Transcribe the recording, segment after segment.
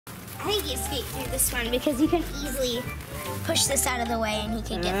think he escaped through this one because you can easily push this out of the way and he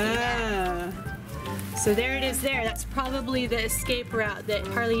can get through that. So there it is there. That's probably the escape route that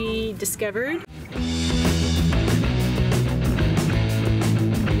Harley discovered.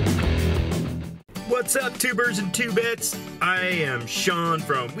 What's up, tubers and tubettes? I am Sean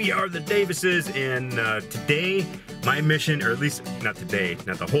from We Are the Davises, and today my mission, or at least not today,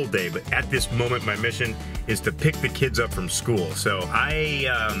 not the whole day, but at this moment my mission is to pick the kids up from school. So I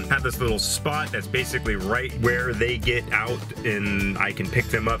have this little spot that's basically right where they get out, and I can pick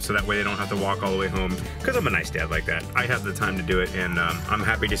them up so that way they don't have to walk all the way home, because I'm a nice dad like that. I have the time to do it, and I'm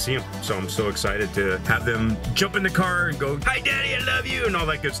happy to see them. So I'm so excited to have them jump in the car and go, "Hi Daddy, I love you," and all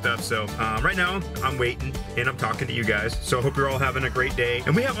that good stuff. So right now I'm waiting and I'm talking to you guys. So I hope you're all having a great day.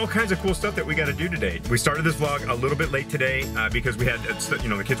 And we have all kinds of cool stuff that we got to do today. We started this vlog a little bit late today because we had, you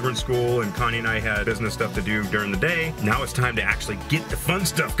know, the kids were in school and Connie and I had business stuff to do during the day. Now it's time to actually get the fun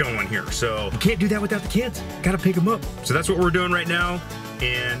stuff going here. So you can't do that without the kids. Got to pick them up. So that's what we're doing right now.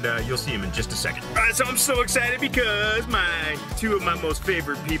 And you'll see them in just a second. All right, so I'm so excited because two of my most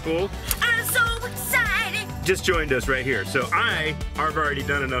favorite people I'm so excited. just joined us right here. So I've already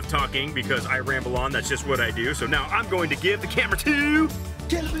done enough talking because I ramble on. That's just what I do. So now I'm going to give the camera to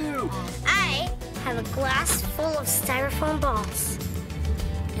Calaboo. I have a glass full of styrofoam balls.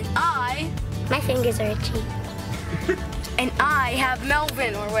 And my fingers are itchy. And I have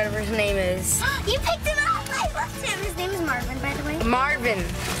Melvin, or whatever his name is. You picked him up! I loved him! His name is Marvin, by the way. Marvin.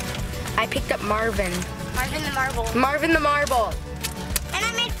 I picked up Marvin. Marvin the Marble. Marvin the Marble. And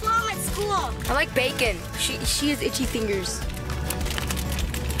I made Flom at school. I like bacon. She has itchy fingers.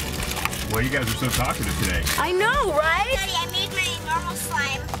 Well, you guys are so talkative today. I know, right? Daddy, I made my normal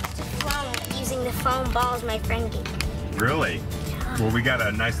slime to foam using the foam balls my friend gave me. Really? Well, we got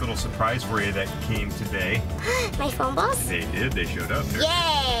a nice little surprise for you that came today. My foam balls? They did. They showed up.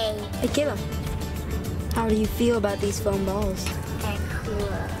 Yay! Hey, Kayla. How do you feel about these foam balls? They're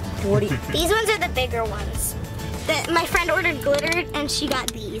cool. What do you... These ones are the bigger ones. My friend ordered glitter and she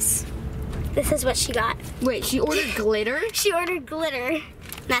got these. This is what she got. Wait, she ordered glitter? She ordered glitter.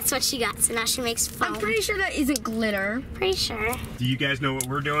 That's what she got. So now she makes foam. I'm pretty sure that isn't glitter. Pretty sure. Do you guys know what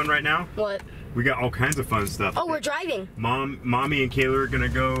we're doing right now? What? We got all kinds of fun stuff. Oh, we're driving. Mommy and Kayla are gonna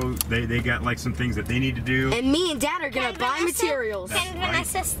go. They got like some things that they need to do. And me and Dad are gonna buy materials. Can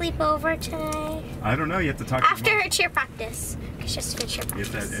Vanessa sleep over today? I don't know. You have to talk to After your mom. her cheer practice. She has to do cheer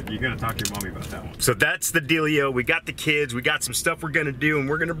practice. You're gonna talk to your mommy about that one. So that's the dealio. We got the kids. We got some stuff we're gonna do, and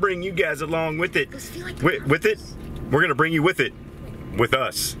we're gonna bring you guys along with it. With it. We're gonna bring you with it. With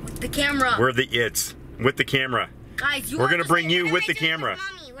us. The camera. We're the it's. With the camera. Guys, we're gonna bring you with the camera.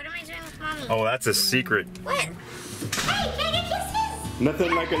 What am I doing with Mommy? Oh, that's a secret. What? Hey, can I get kisses?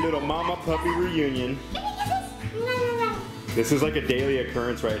 Nothing like a little mama puppy reunion. Give me kisses. No. This is like a daily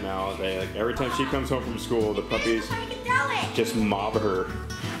occurrence right now. Like every time she comes home from school, the puppies I can throw it. just mob her.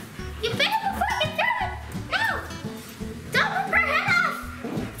 You bit it before I can throw it. No. Don't rip her head off.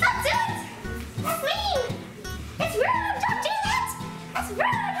 Don't do it. That's mean. It's rude. Don't do that. That's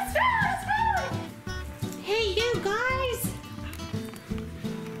rude. It's rude. It's rude. Hey, you guys!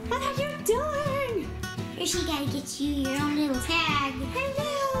 What are you doing? Hershey gotta get you your own little tag.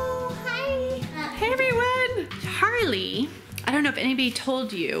 Hello, hi. Hey everyone. Charlie, I don't know if anybody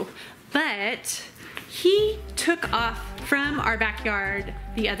told you, but he took off from our backyard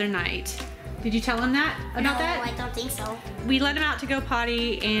the other night. Did you tell him that about that? No, I don't think so. We let him out to go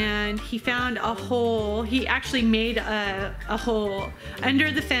potty and he found a hole. He actually made a hole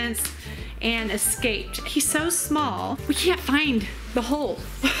under the fence and escaped. He's so small, we can't find the hole.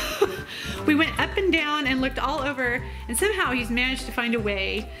 We went up and down and looked all over, and somehow he's managed to find a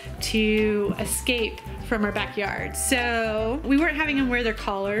way to escape from our backyard. So we weren't having them wear their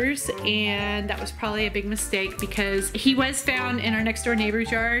collars, and that was probably a big mistake because he was found in our next door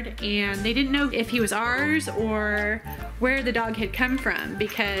neighbor's yard and they didn't know if he was ours or where the dog had come from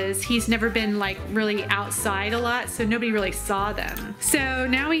because he's never been like really outside a lot, so nobody really saw them. So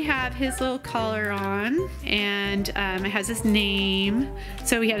now we have his little collar on, and it has his name,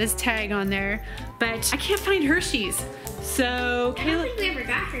 so we have his tag on there, but I can't find Hershey's. So I don't think we ever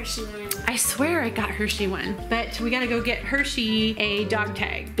got Hershey one. I swear I got Hershey one, but we gotta go get Hershey a dog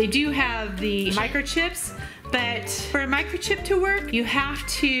tag. They do have the microchips, But for a microchip to work, you have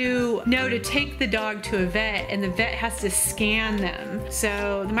to know to take the dog to a vet, and the vet has to scan them.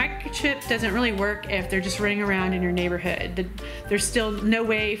 So the microchip doesn't really work if they're just running around in your neighborhood. There's still no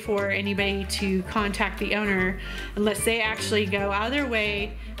way for anybody to contact the owner unless they actually go out of their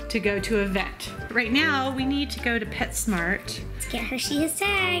way to go to a vet. Right now, we need to go to PetSmart. Let's get Hershey his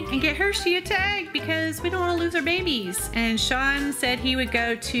tag. And get Hershey a tag because we don't want to lose our babies. And Sean said he would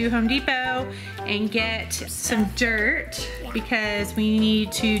go to Home Depot and get some dirt because we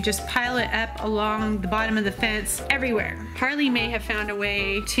need to just pile it up along the bottom of the fence everywhere. Harley may have found a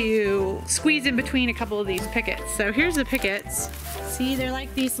way to squeeze in between a couple of these pickets. So here's the pickets. See, they're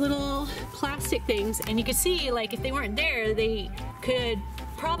like these little plastic things, and you can see, like, if they weren't there, they could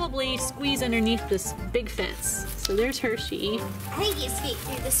probably squeeze underneath this big fence. So there's Hershey. I think you escape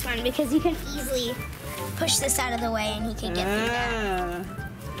through this one because you can easily push this out of the way and he can get through that.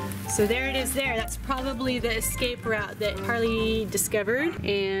 So there it is there. That's probably the escape route that Harley discovered.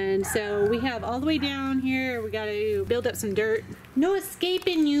 And so we have all the way down here, we gotta build up some dirt. No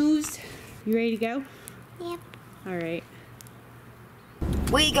escaping used. You ready to go? Yep. All right.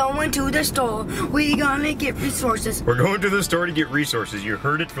 We going to the store. We gonna get resources. We're going to the store to get resources. You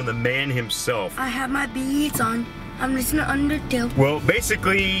heard it from the man himself. I have my beats on. I'm listening to Undertale. Well,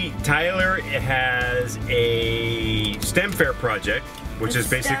 basically, Tyler has a STEM fair project, which is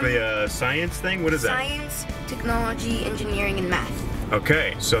basically a science thing. What is that? Science, technology, engineering, and math.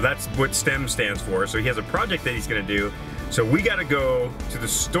 Okay, so that's what STEM stands for. So he has a project that he's gonna do. So we gotta go to the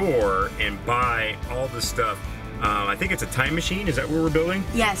store and buy all the stuff. I think it's a time machine. Is that what we're building?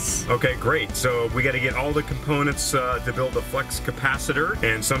 Yes. Okay, great. So we got to get all the components to build a flux capacitor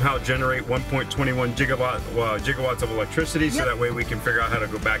and somehow generate 1.21 gigawatts of electricity. So that way we can figure out how to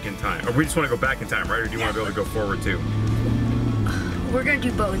go back in time. Or we just want to go back in time, right? Or do you want to be able to go forward too? We're gonna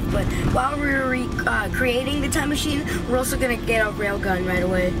do both, but while we're creating the time machine, we're also gonna get a railgun right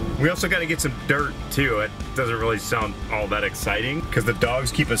away. We also got to get some dirt too. It doesn't really sound all that exciting because the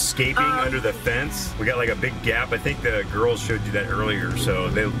dogs keep escaping under the fence. We got like a big gap. I think the girls showed you that earlier. So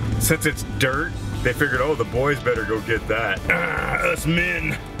since it's dirt, they figured, oh, the boys better go get that. Us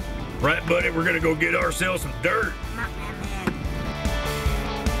men. Right, buddy? We're gonna go get ourselves some dirt.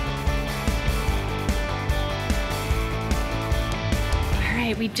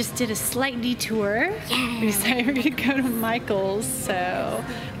 We just did a slight detour. We decided we're gonna go to Michael's. So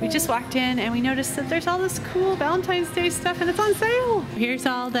we just walked in and we noticed that there's all this cool Valentine's Day stuff and it's on sale. Here's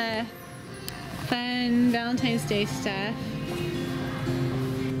all the fun Valentine's Day stuff.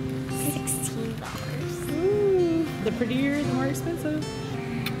 $16. Ooh, the prettier, the more expensive.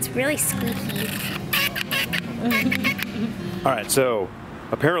 It's really squeaky. All right, so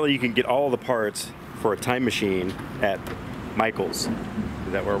apparently you can get all the parts for a time machine at Michael's.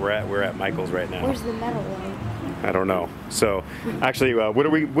 Is that where we're at? We're at Michael's right now. Where's the metal one? I don't know. So, actually, what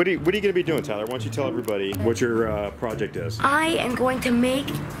are you going to be doing, Tyler? Why don't you tell everybody what your project is? I am going to make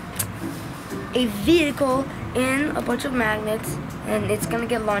a vehicle in a bunch of magnets, and it's gonna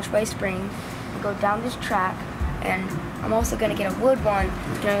get launched by spring. Go down this track, and I'm also gonna get a wood one.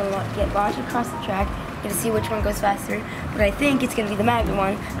 It's gonna get launched across the track. Gonna see which one goes faster, but I think it's gonna be the magnet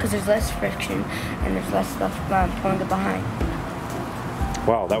one because there's less friction and there's less stuff pulling it behind.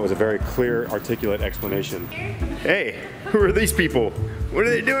 Wow, that was a very clear, articulate explanation. Hey, who are these people? What are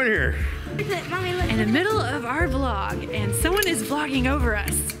they doing here? In the middle of our vlog, and someone is vlogging over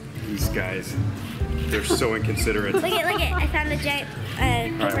us. These guys, they're so inconsiderate. Look at, I found a giant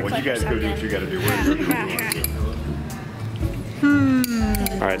paper All right, well, you guys go do what you gotta do.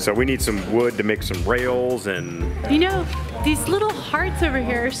 All right, so we need some wood to make some rails and... You know, these little hearts over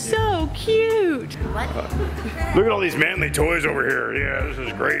here are so cute. Look at all these manly toys over here. Yeah, this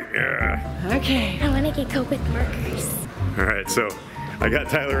is great. Yeah. Okay. I want to go with markers. All right, so I got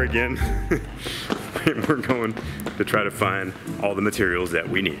Tyler again. We're going to try to find all the materials that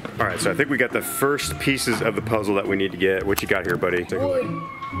we need. All right, so I think we got the first pieces of the puzzle that we need to get. What you got here, buddy? Take a look.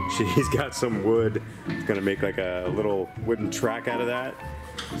 He's got some wood. He's gonna make like a little wooden track out of that.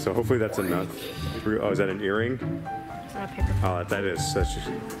 So hopefully that's enough. Oh, is that an earring? Oh, that is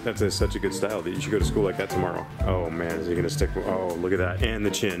such a good style. You should go to school like that tomorrow. Oh man, is he gonna stick? Oh, look at that, and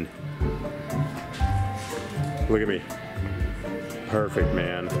the chin. Look at me. Perfect,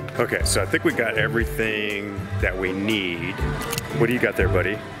 man. Okay, so I think we got everything that we need. What do you got there,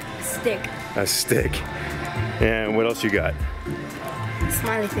 buddy? Stick. A stick. And what else you got?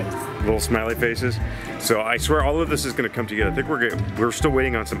 Smiley face. Little smiley faces. So I swear all of this is going to come together. I think we're still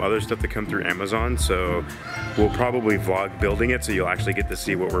waiting on some other stuff to come through Amazon, so we'll probably vlog building it so you'll actually get to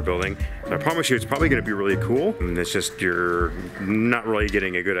see what we're building. So I promise you it's probably going to be really cool, and it's just you're not really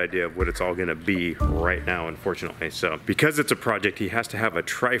getting a good idea of what it's all going to be right now, unfortunately. So because it's a project, he has to have a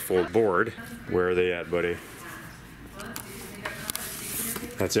trifold board. Where are they at, buddy?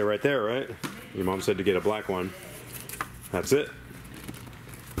 That's it right there, right? Your mom said to get a black one. That's it.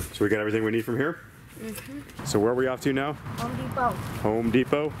 So we got everything we need from here? Mm-hmm. So where are we off to now? Home Depot. Home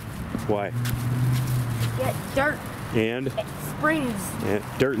Depot? Why? Get dirt. And? Springs. And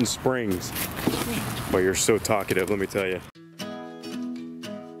dirt and springs. Well, you're so talkative, let me tell you.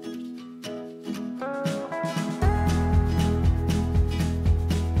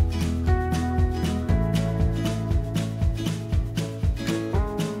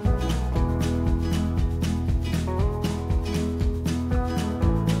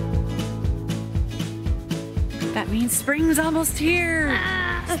 That means spring's almost here.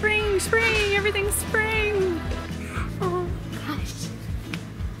 Spring, spring, everything's spring. Oh gosh.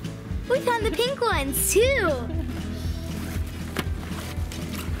 We found the pink ones too.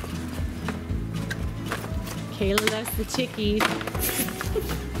 Kayla loves the chickies.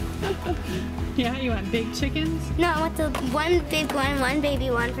 Yeah, you want big chickens? No, I want the one big one, one baby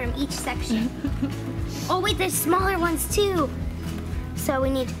one from each section. Oh wait, there's smaller ones too. So we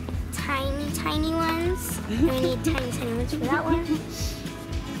need tiny ones. And we need tiny ones for that one.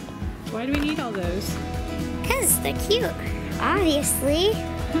 Why do we need all those? Because they're cute, obviously.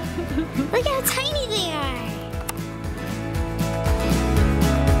 Look how tiny they are.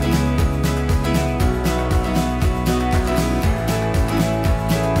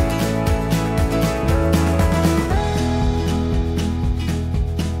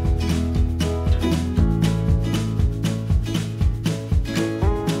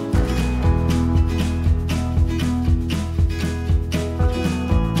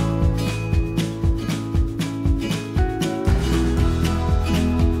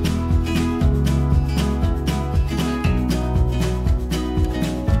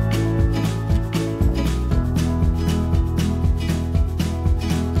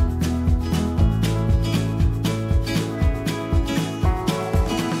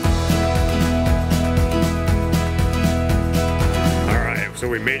 So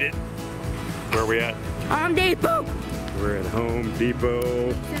we made it. Where are we at? Home Depot. We're at Home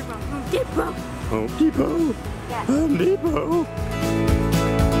Depot. Home Depot. Home Depot. Yes. Home Depot.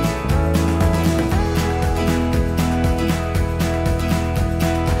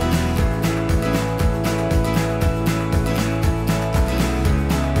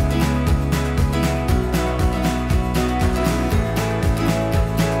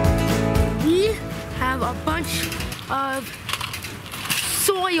 We have a bunch of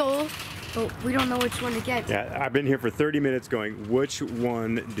soil, but we don't know which one to get. Yeah, I've been here for 30 minutes going, which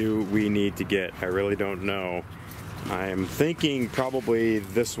one do we need to get? I really don't know. I'm thinking probably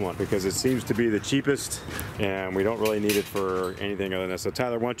this one because it seems to be the cheapest and we don't really need it for anything other than this. So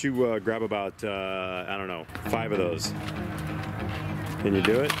Tyler, why don't you grab about, I don't know, 5 of those. Can you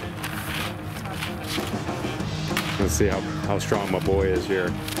do it? Let's see how strong my boy is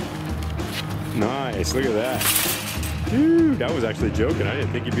here. Nice, look at that. Dude, I was actually joking. I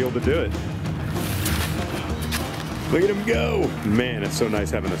didn't think you'd be able to do it. Look at him go. Man, it's so nice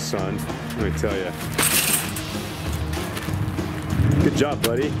having a son. Let me tell you. Good job,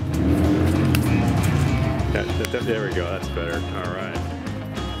 buddy. There we go. That's better. All right.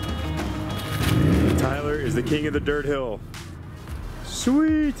 Tyler is the king of the dirt hill.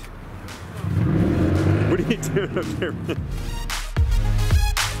 Sweet. What are you doing up there, man?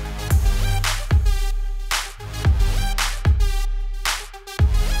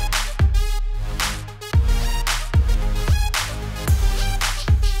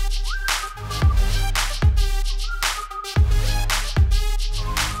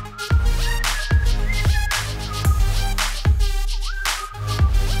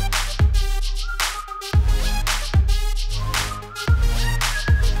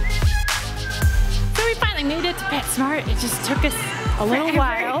 Made it to PetSmart. It just took us a little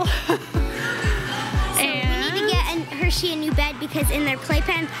while. So we need to get Hershey a new bed because in their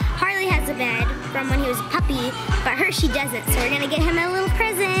playpen, Harley has a bed from when he was a puppy, but Hershey doesn't. So we're gonna get him a little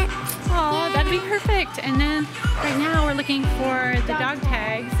present. Oh, that'd be perfect. And then right now we're looking for the dog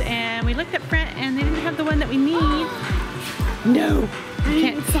tags, and we looked at Brent and they didn't have the one that we need. No.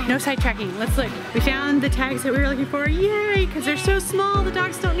 No sidetracking. Let's look. We found the tags that we were looking for. Yay! Because they're so small, the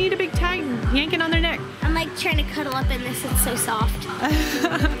dogs don't need a big tag yanking on their neck. I'm like trying to cuddle up in this. It's so soft.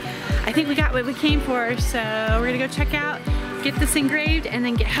 I think we got what we came for, so we're gonna go check out get this engraved, and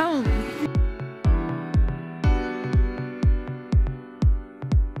then get home.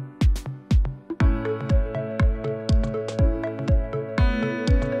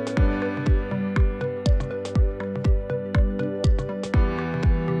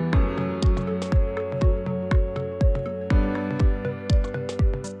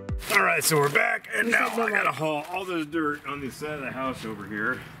 Alright, so we're back, and now I gotta haul all this dirt on the side of the house over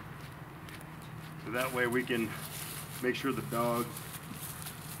here. So that way we can make sure the dogs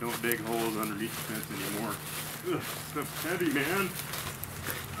don't dig holes underneath the fence anymore. Ugh, stuff's heavy, man.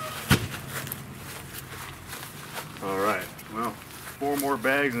 Alright, well, 4 more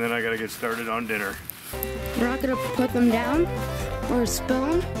bags and then I gotta get started on dinner. We're not gonna put them down or spill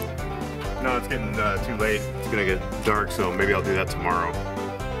them? No, it's getting too late. It's gonna get dark, so maybe I'll do that tomorrow.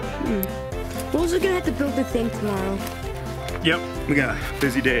 We're also gonna have to build the thing tomorrow. Yep, we got a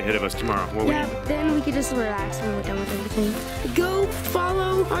busy day ahead of us tomorrow. Then we can just relax when we're done with everything. Go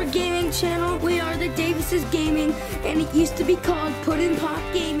follow our gaming channel. We are the Davises Gaming, and it used to be called Put in Pop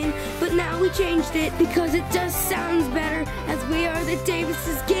Gaming, but now we changed it because it just sounds better as We Are the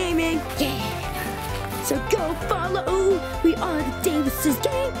Davises Gaming. Yeah. So go follow. We are the Davises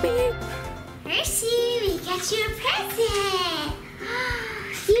Gaming. Hershey, we got you a present.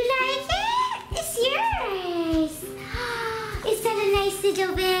 You like it? It's yours. Is that a nice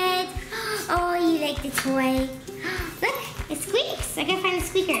little bed? Oh, you like the toy. Look, it squeaks. I gotta find a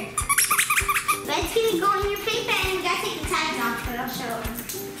squeaker. Bed's gonna go in your playpen. We gotta take the tags off, but I'll show them.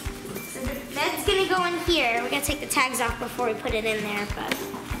 So the bed's gonna go in here. We gotta take the tags off before we put it in there, but.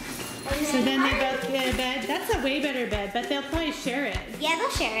 So then they both get a bed. That's a way better bed, but they'll probably share it. Yeah,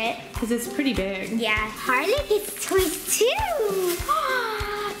 they'll share it. Because it's pretty big. Yeah, Harley gets toys too.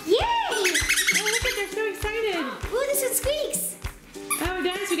 Yay! Oh, look at, they're so excited. Ooh, this one squeaks. Oh, it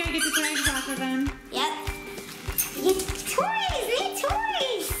does. We gotta get the tags off of them. Yep. Get toys, neat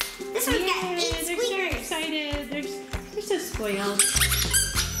toys. This one's got 8 They're so squeakers. excited. They're so spoiled.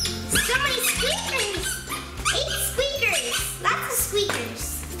 So many squeakers. 8 squeakers. Lots of squeakers.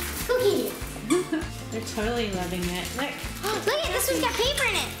 Go get it. They're totally loving it. Look. Look at this one's got paper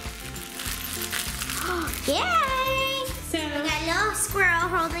in it. Yay! So We got a little squirrel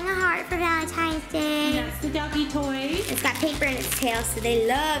holding a heart for Valentine's Day. that's the doggy toy. It's got paper in its tail, so they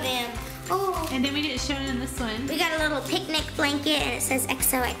love him. Oh. And then we didn't show them this one. We got a little picnic blanket, and it says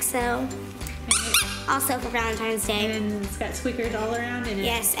XOXO. Also for Valentine's Day. And it's got squeakers all around in it.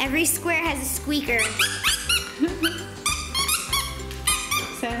 Yes, every square has a squeaker.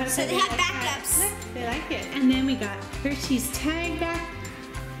 So they have backups. Look, they like it. And then we got Hershey's tag back.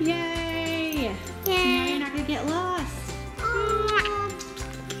 Yay! Now you're not gonna get lost.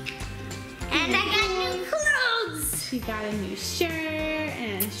 And I got new clothes. She got a new shirt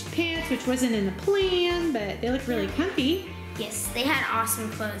and pants, which wasn't in the plan, but they look really comfy. Yes, they had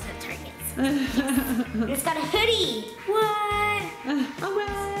awesome clothes at Target. It's got a hoodie. What? Oh,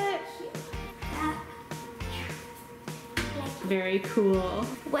 what? Very cool.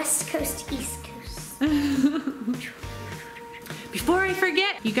 West Coast, East Coast. Before I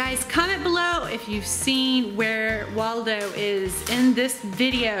forget, you guys comment below if you've seen where Waldo is in this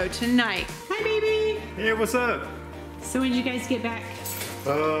video tonight. Hi, baby. Hey, what's up? So when you guys get back?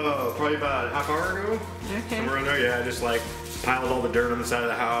 Oh, probably about a half hour ago. Okay. Somewhere in there, yeah. I just like piled all the dirt on the side of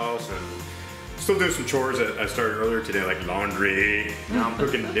the house and still doing some chores that I started earlier today, like laundry. Now I'm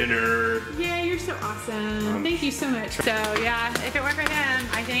cooking dinner. Yeah, you're so awesome. Thank you so much. So yeah, if it weren't for him,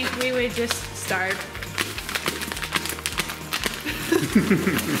 I think we would just starve.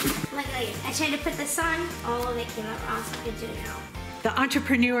 Look, I tried to put this on. All of it came up wrong, so I could do it now. The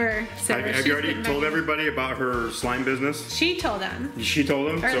entrepreneur. So Have you already told everybody about her slime business? She told them. She told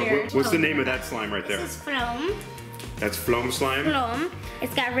them? Earlier. So what's the name of that slime right there? This is Floam. That's Floam slime? Floam.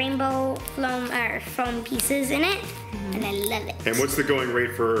 It's got rainbow foam pieces in it, and I love it. And what's the going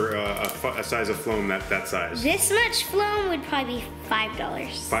rate for a size of Floam that size? This much Floam would probably be $5.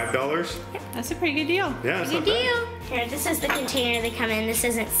 $5? That's a pretty good deal. Yeah, that's Good not bad. deal. Here, this is the container they come in. This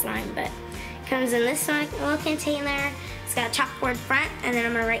isn't slime, but it comes in this one little container. It's got a chalkboard front, and then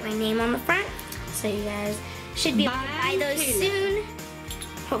I'm gonna write my name on the front. So you guys should be able to buy those soon.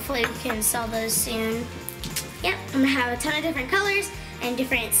 Hopefully we can sell those soon. Yep, I'm gonna have a ton of different colors and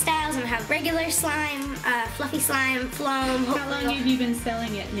different styles. I'm gonna have regular slime, fluffy slime, Floam. How long have you been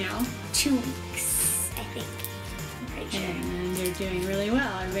selling it now? 2 weeks, I think. I'm pretty sure. And you're doing really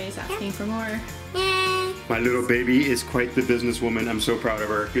well. Everybody's asking for more. Yay! My little baby is quite the businesswoman. I'm so proud of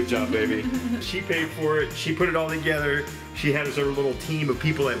her. Good job, baby. She paid for it. She put it all together. She has her little team of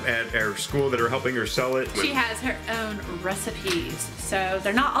people at our school that are helping her sell it. She has her own recipes, so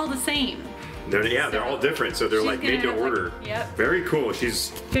they're not all the same. They're all different, so they're She's like made to gonna, order. Yep. Very cool.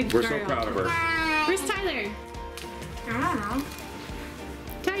 Big We're so girl. proud of her. Where's Tyler? I don't know.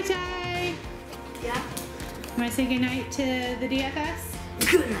 Ty. Yeah. You want to say goodnight to the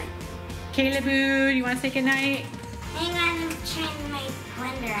DFS? Good night. Caleb, you want to say goodnight? Hang on, I'm trying my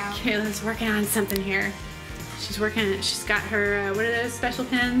blender out. Kayla's working on something here. She's got her, what are those special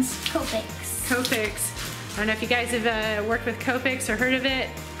pens? Copics. Copics. I don't know if you guys have worked with Copics or heard of it.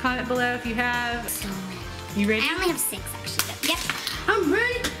 Comment below if you have. So many. You ready? I only have 6 actually. But yep. I'm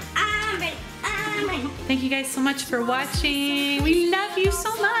ready. I'm ready. I'm ready. Thank you guys so much for watching. We love you so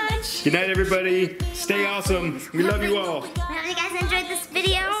much. Good night, everybody. Stay awesome. We love you all. Hope you guys enjoyed this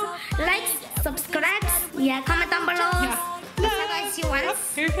video. Like, subscribe, comment down below. Yeah. Guys, you want?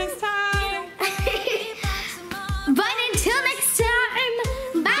 Here comes Ty.